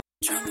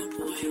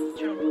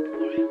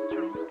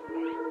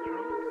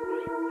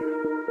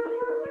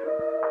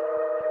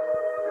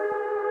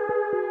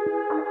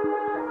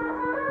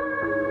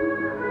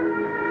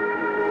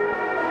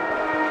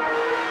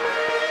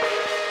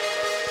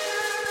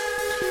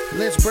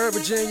Lynchburg,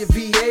 Virginia,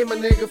 VA, my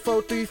nigga.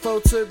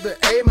 434 to the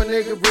A, my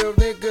nigga. Real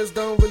niggas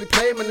don't really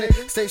play, my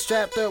nigga. Stay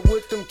strapped up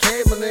with them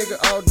K, my nigga.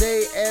 All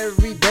day,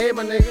 every day,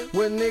 my nigga.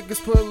 When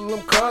niggas pull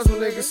them cars, my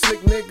nigga.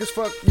 Slick niggas,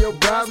 fuck your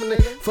bras, my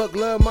nigga. Fuck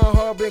love, my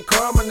heart been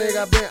calm, my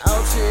nigga. I been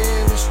out here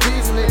in the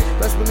streets, my nigga.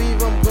 Best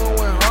believe I'm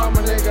going hard,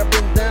 my nigga. I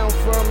been down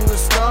from the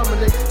start, my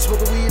nigga.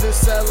 Smoking weed and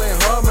selling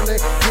hard, my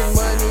nigga. Getting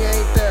money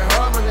ain't that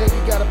hard, my nigga.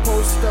 You gotta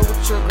post up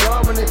with your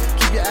guard, my nigga.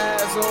 Keep your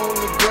eyes on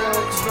the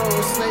ground,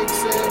 throwing snakes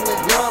in the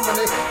ground, my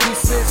nigga.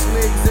 These snitch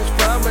niggas is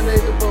fine, my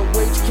nigga, but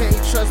wait, you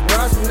can't trust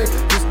bros, my nigga.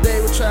 This day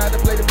we tried to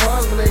play the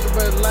bars, my nigga,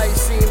 but life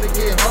seemed to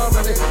get hard,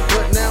 my nigga.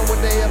 But now one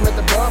day I'm at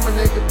the bar, my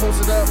nigga,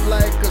 posted up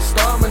like a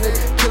star, my nigga.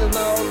 Killing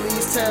all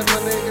these tabs,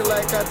 my nigga,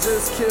 like I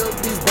just killed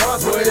these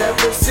bars.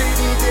 Whatever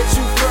city that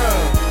you from,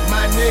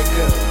 my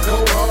nigga, go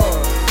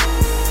hard.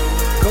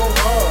 Go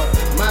hard,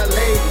 my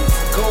ladies,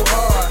 go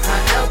hard.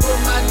 However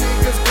my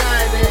niggas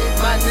grinding,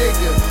 my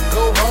nigga,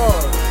 go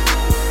hard.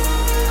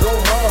 Go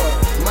hard,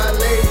 my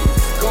ladies,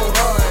 go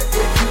hard.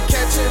 If you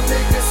catch a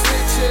nigga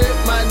snitching,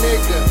 my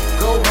nigga,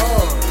 go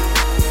hard.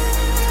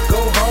 Go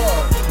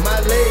hard, my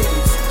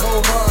ladies, go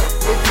hard.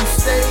 If you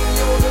stay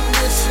on a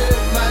mission,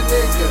 my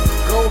nigga,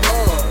 go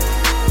hard.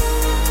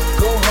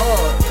 Go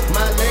hard,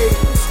 my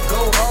ladies,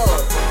 go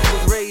hard. I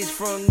was raised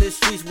from the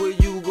streets where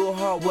you go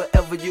hard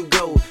wherever you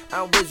go.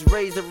 I was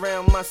raised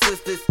around my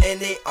sisters and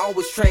they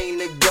always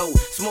trained to go.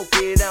 Smoke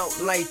it out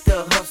like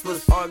the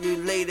hustlers.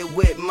 Argued later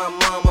with my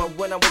mama.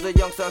 When I was a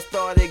youngster I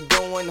started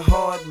going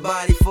hard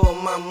body for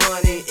my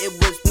money. It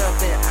was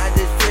nothing, I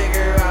just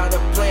figured out a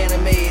plan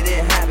and made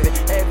it happen.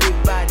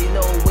 Everybody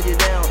know when you're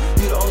down,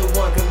 you the only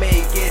one can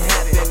make it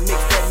happen.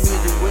 Mix that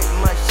music with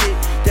my shit,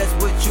 that's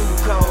what you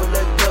call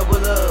a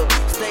double up.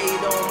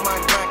 Stayed on my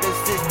grind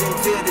consistent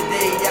till the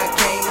day I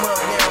came up.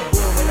 Now I'm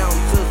booming out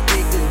to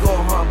speakers,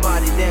 going hard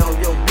body down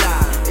your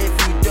block. If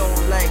you don't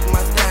like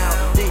my style,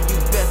 then you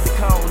best to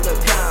call the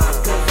cops.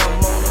 Cause I'm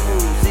on the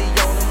move, see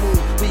on the move.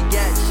 We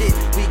got shit,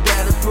 we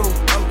gotta prove.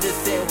 I'm just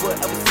saying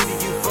whatever city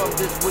you from,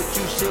 this what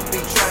you should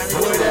be trying to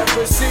do.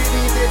 Whatever city